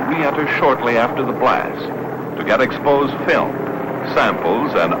means to re-enter shortly after the blast, to get exposed film,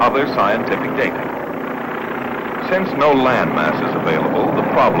 samples, and other scientific data. Since no land mass is available, the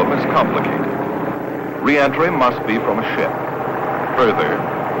problem is complicated. Re-entry must be from a ship. Further,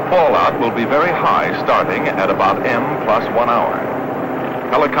 fallout will be very high, starting at about M plus 1 hour.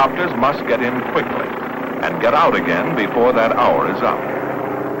 Helicopters must get in quickly and get out again before that hour is up.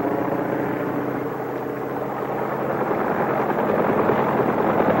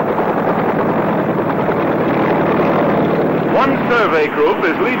 One survey group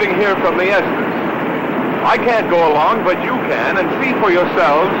is leaving here from the Estes. I can't go along, but you can, and see for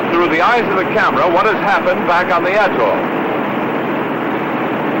yourselves through the eyes of the camera what has happened back on the atoll.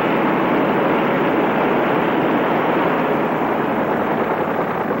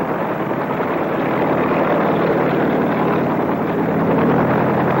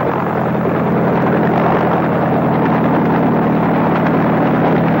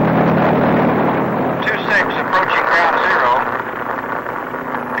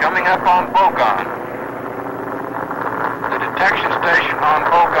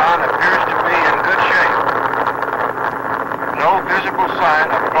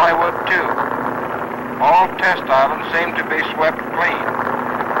 Seem to be swept clean.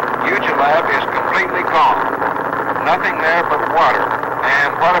 Elugelab is completely gone. Nothing there but water, and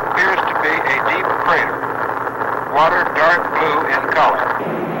what appears to be a deep crater. Water dark blue in color.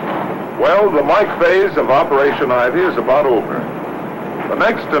 Well, the Mike phase of Operation Ivy is about over. The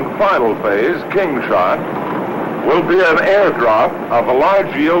next and final phase, King Shot, will be an airdrop of a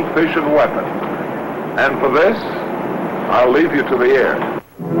large yield fission weapon. And for this, I'll leave you to the air.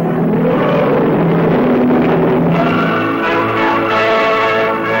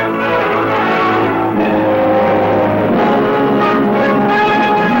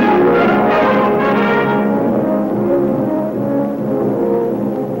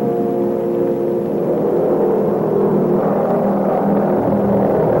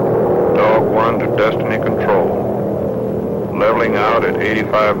 Destiny Control. Leveling out at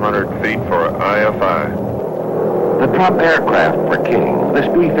 8,500 feet for IFI. The top aircraft for King, this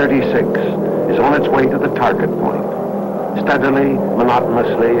B-36, is on its way to the target point. Steadily,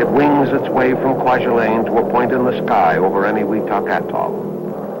 monotonously, it wings its way from Kwajalein to a point in the sky over Eniwetok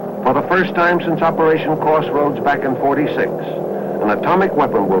Atoll. For the first time since Operation Crossroads back in '46, an atomic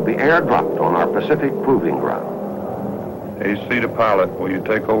weapon will be airdropped on our Pacific proving ground. AC to pilot, will you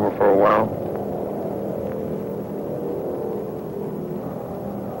take over for a while?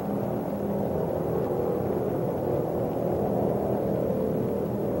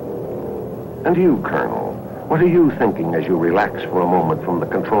 And you, Colonel, what are you thinking as you relax for a moment from the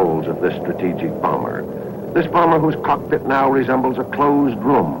controls of this strategic bomber? This bomber whose cockpit now resembles a closed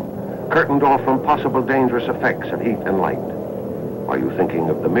room, curtained off from possible dangerous effects of heat and light. Are you thinking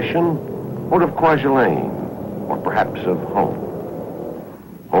of the mission, or of Kwajalein, or perhaps of home?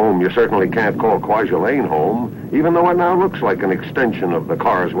 Home, you certainly can't call Kwajalein home, even though it now looks like an extension of the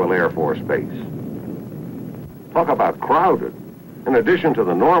Carswell Air Force Base. Talk about crowded. In addition to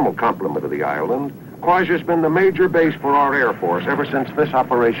the normal complement of the island, Kwaja's been the major base for our Air Force ever since this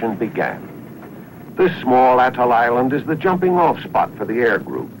operation began. This small atoll island is the jumping-off spot for the air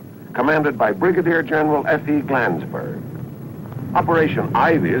group, commanded by Brigadier General F.E. Glansberg. Operation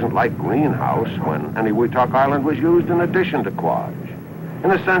Ivy isn't like Greenhouse, when Eniwetok Island was used in addition to Kwaj.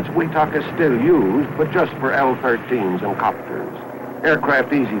 In a sense, Wetok is still used, but just for L-13s and copters,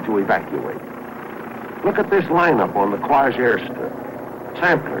 aircraft easy to evacuate. Look at this lineup on the Kwaj airstrip.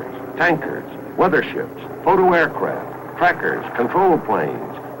 Samplers, tankers, weather ships, photo aircraft, trackers, control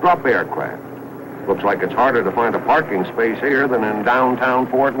planes, drop aircraft. Looks like it's harder to find a parking space here than in downtown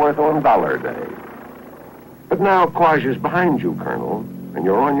Fort Worth on Dollar Day. But now Kwaj is behind you, Colonel, and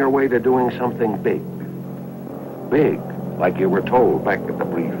you're on your way to doing something big. Big, like you were told back at the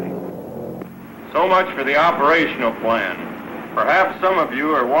briefing. So much for the operational plan. Perhaps some of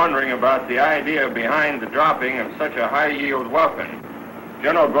you are wondering about the idea behind the dropping of such a high-yield weapon.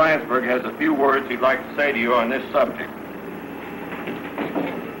 General Glansberg has a few words he'd like to say to you on this subject.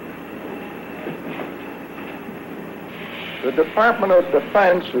 The Department of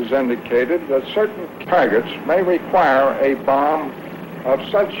Defense has indicated that certain targets may require a bomb of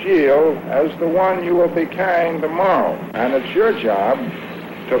such yield as the one you will be carrying tomorrow. And it's your job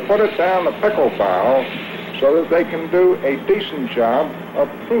to put it down the pickle barrel so that they can do a decent job of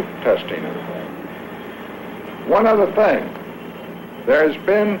proof testing it. One other thing, there's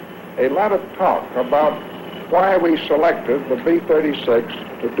been a lot of talk about why we selected the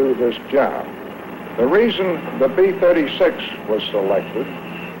B-36 to do this job. The reason the B-36 was selected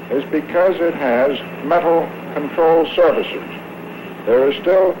is because it has metal control surfaces. There is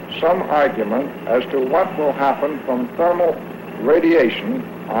still some argument as to what will happen from thermal radiation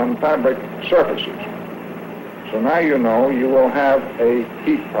on fabric surfaces. So now you know you will have a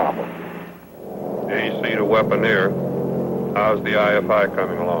heat problem. AC to Weaponeer. How's the IFI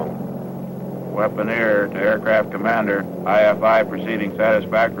coming along? Weaponeer to aircraft commander. IFI proceeding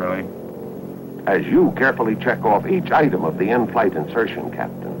satisfactorily. As you carefully check off each item of the in-flight insertion,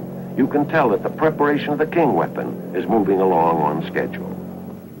 Captain, you can tell that the preparation of the King weapon is moving along on schedule.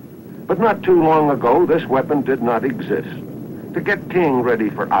 But not too long ago, this weapon did not exist. To get King ready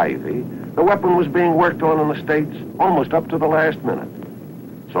for Ivy, the weapon was being worked on in the States almost up to the last minute.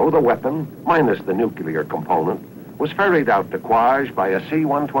 So the weapon, minus the nuclear component, was ferried out to Quaj by a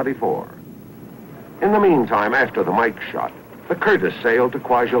C-124. In the meantime, after the Mike shot, the Curtis sailed to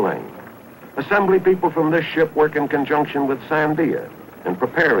Kwajalein. Assembly people from this ship work in conjunction with Sandia in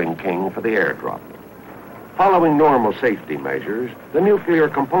preparing King for the airdrop. Following normal safety measures, the nuclear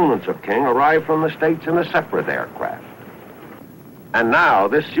components of King arrive from the States in a separate aircraft. And now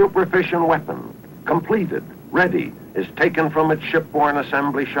this super fission weapon, completed, ready, is taken from its shipborne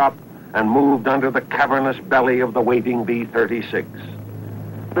assembly shop and moved under the cavernous belly of the waiting B-36.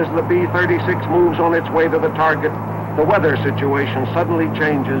 As the B-36 moves on its way to the target, the weather situation suddenly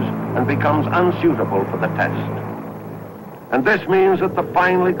changes and becomes unsuitable for the test. And this means that the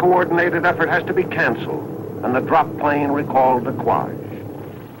finely coordinated effort has to be canceled and the drop plane recalled to Quaj.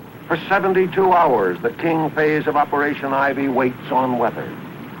 For 72 hours, the King phase of Operation Ivy waits on weather.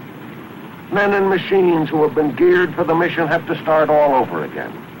 Men and machines who have been geared for the mission have to start all over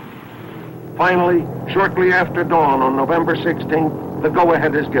again. Finally, shortly after dawn on November 16th, the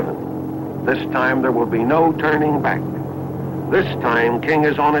go-ahead is given. This time there will be no turning back. This time, King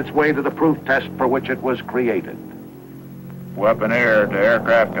is on its way to the proof test for which it was created. Weaponeer to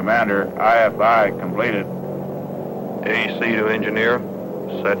aircraft commander. IFI completed. AC to engineer.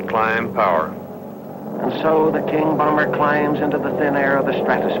 Set climb power. And so the King bomber climbs into the thin air of the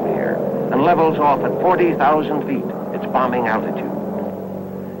stratosphere and levels off at 40,000 feet, its bombing altitude.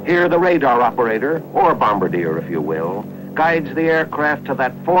 Here the radar operator, or bombardier if you will, guides the aircraft to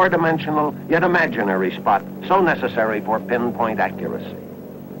that four-dimensional yet imaginary spot so necessary for pinpoint accuracy.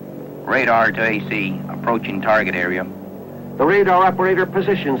 Radar to AC, approaching target area. The radar operator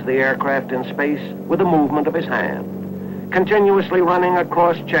positions the aircraft in space with a movement of his hand, continuously running a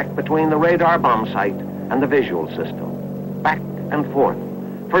cross-check between the radar bomb sight and the visual system, back and forth,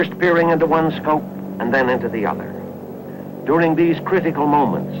 first peering into one scope and then into the other. During these critical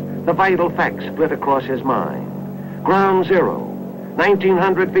moments, the vital facts flit across his mind. Ground zero,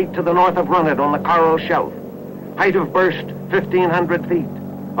 1,900 feet to the north of Runnet on the Coral Shelf. Height of burst, 1,500 feet.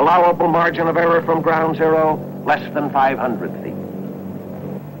 Allowable margin of error from ground zero, less than 500 feet.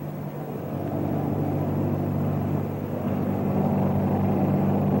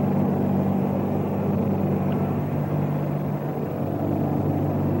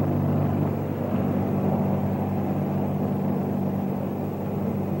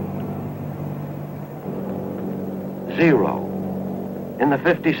 Zero. In the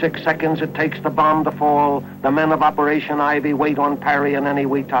 56 seconds it takes the bomb to fall, the men of Operation Ivy wait on Parry and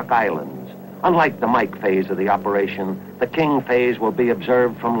Eniwetok Islands. Unlike the Mike phase of the operation, the King phase will be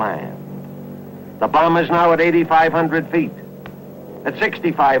observed from land. The bomb is now at 8,500 feet, at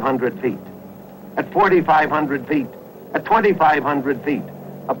 6,500 feet, at 4,500 feet, at 2,500 feet,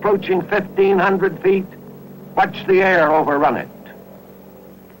 approaching 1,500 feet. Watch the air overrun it.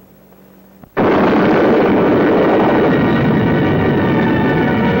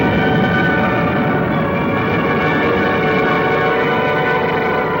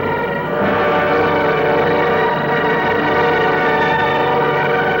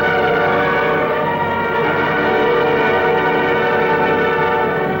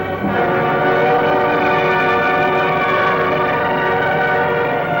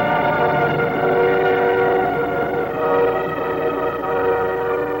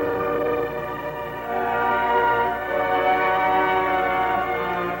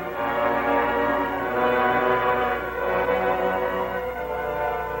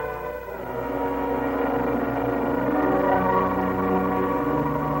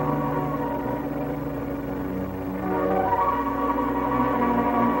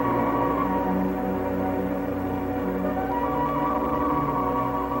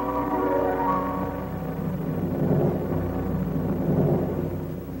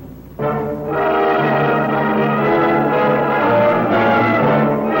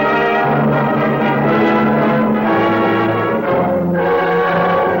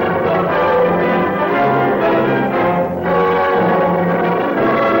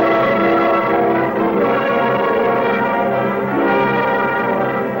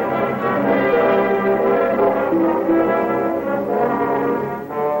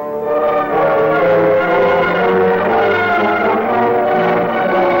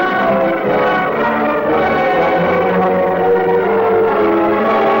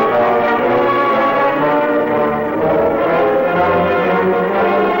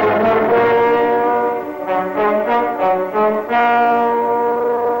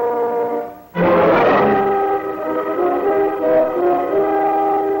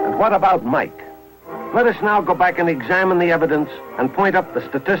 what about Mike? Let us now go back and examine the evidence and point up the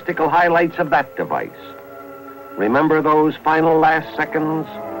statistical highlights of that device. Remember those final last seconds?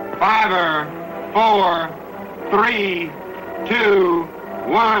 5, 4, 3, 2,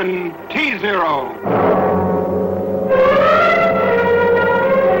 1, T0.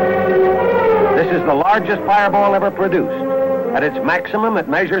 This is the largest fireball ever produced. At its maximum, it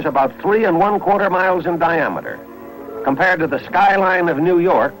measures about 3 1/4 miles in diameter. Compared to the skyline of New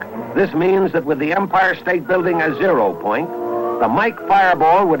York, this means that with the Empire State Building as 0 point, the Mike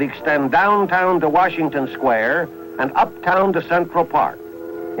fireball would extend downtown to Washington Square and uptown to Central Park.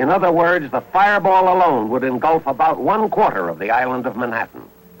 In other words, the fireball alone would engulf about 1/4 of the island of Manhattan.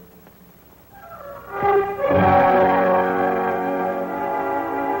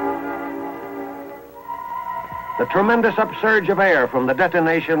 The tremendous upsurge of air from the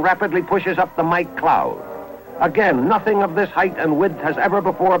detonation rapidly pushes up the Mike cloud. Again, nothing of this height and width has ever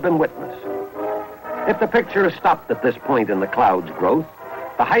before been witnessed. If the picture is stopped at this point in the cloud's growth,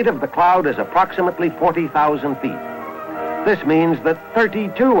 the height of the cloud is approximately 40,000 feet. This means that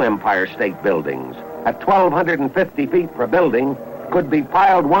 32 Empire State Buildings at 1,250 feet per building could be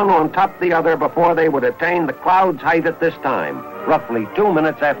piled one on top the other before they would attain the cloud's height at this time, roughly 2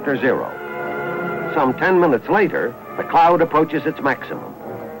 minutes after 0. Some 10 minutes later, the cloud approaches its maximum.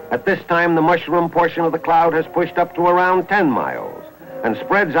 At this time, the mushroom portion of the cloud has pushed up to around 10 miles and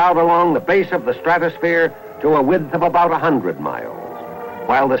spreads out along the base of the stratosphere to a width of about 100 miles,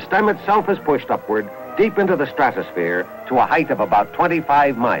 while the stem itself is pushed upward deep into the stratosphere to a height of about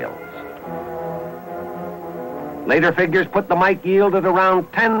 25 miles. Later figures put the Mike yield at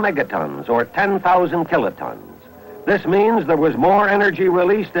around 10 megatons or 10,000 kilotons. This means there was more energy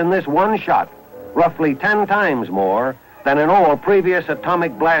released in this one shot, roughly 10 times more than in all previous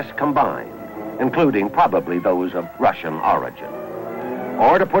atomic blasts combined, including probably those of Russian origin.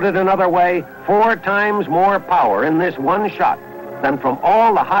 Or to put it another way, 4 times more power in this one shot than from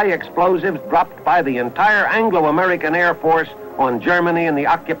all the high explosives dropped by the entire Anglo-American Air Force on Germany and the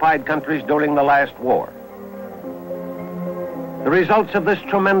occupied countries during the last war. The results of this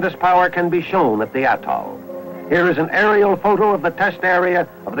tremendous power can be shown at the atoll. Here is an aerial photo of the test area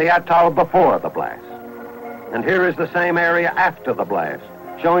of the atoll before the blast. And here is the same area after the blast,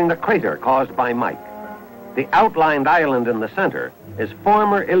 showing the crater caused by Mike. The outlined island in the center is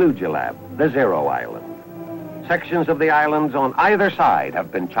former Elugelab, the 0 island. Sections of the islands on either side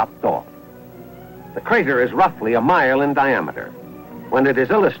have been chopped off. The crater is roughly a mile in diameter. When it is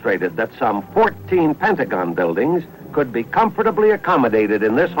illustrated that some 14 Pentagon buildings could be comfortably accommodated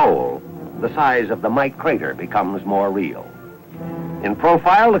in this hole, the size of the Mike crater becomes more real. In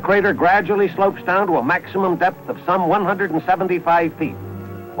profile, the crater gradually slopes down to a maximum depth of some 175 feet,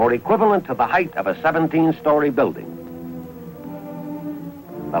 or equivalent to the height of a 17-story building.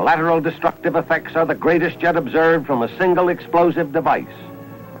 The lateral destructive effects are the greatest yet observed from a single explosive device.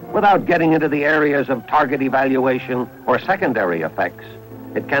 Without getting into the areas of target evaluation or secondary effects,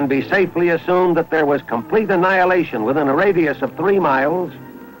 it can be safely assumed that there was complete annihilation within a radius of 3 miles,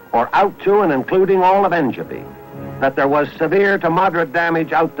 or out to and including all of Enjabie, that there was severe to moderate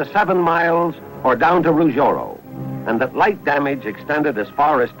damage out to 7 miles or down to Rujoro, and that light damage extended as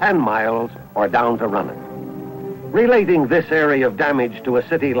far as 10 miles or down to Runnet. Relating this area of damage to a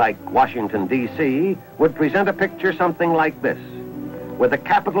city like Washington, D.C. would present a picture something like this. With the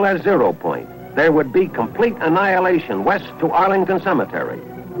capital as 0 point, there would be complete annihilation west to Arlington Cemetery,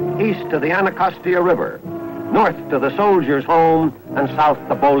 east to the Anacostia River, north to the Soldiers' Home, and south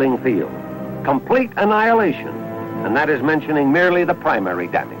to Bowling Field. Complete annihilation, and that is mentioning merely the primary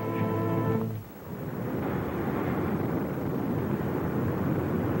damage.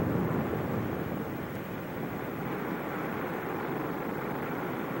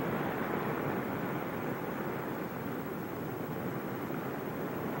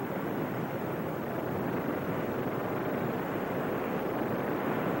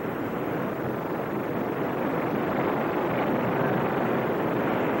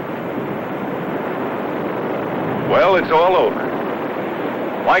 Well, it's all over.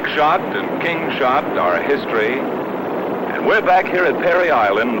 Mike Shot and King Shot are history, and we're back here at Perry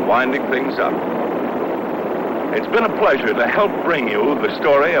Island winding things up. It's been a pleasure to help bring you the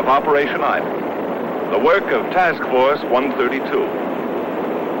story of Operation Island, the work of Task Force 132.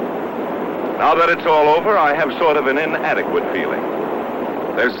 Now that it's all over, I have sort of an inadequate feeling.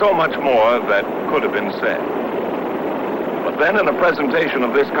 There's so much more that could have been said. But then in a presentation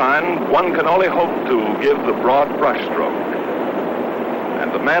of this kind, one can only hope to give the broad brushstroke.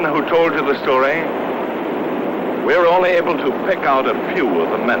 And the men who told you the story, we're only able to pick out a few of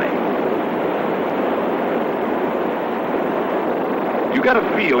the many. You You get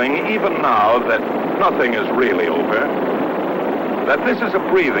a feeling, even now, that nothing is really over. That this is a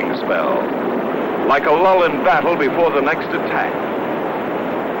breathing spell, like a lull in battle before the next attack.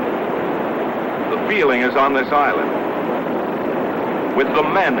 The feeling is on this island, with the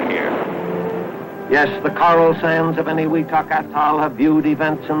men here. Yes, the coral sands of Eniwetok Atoll have viewed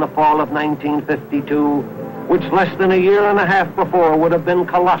events in the fall of 1952, which less than a year and a half before would have been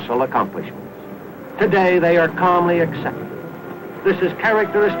colossal accomplishments. Today, they are calmly accepted. This is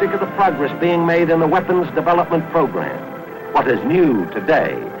characteristic of the progress being made in the weapons development program. What is new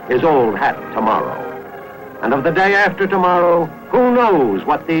today is old hat tomorrow. And of the day after tomorrow, who knows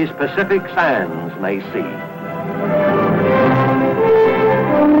what these Pacific sands may see?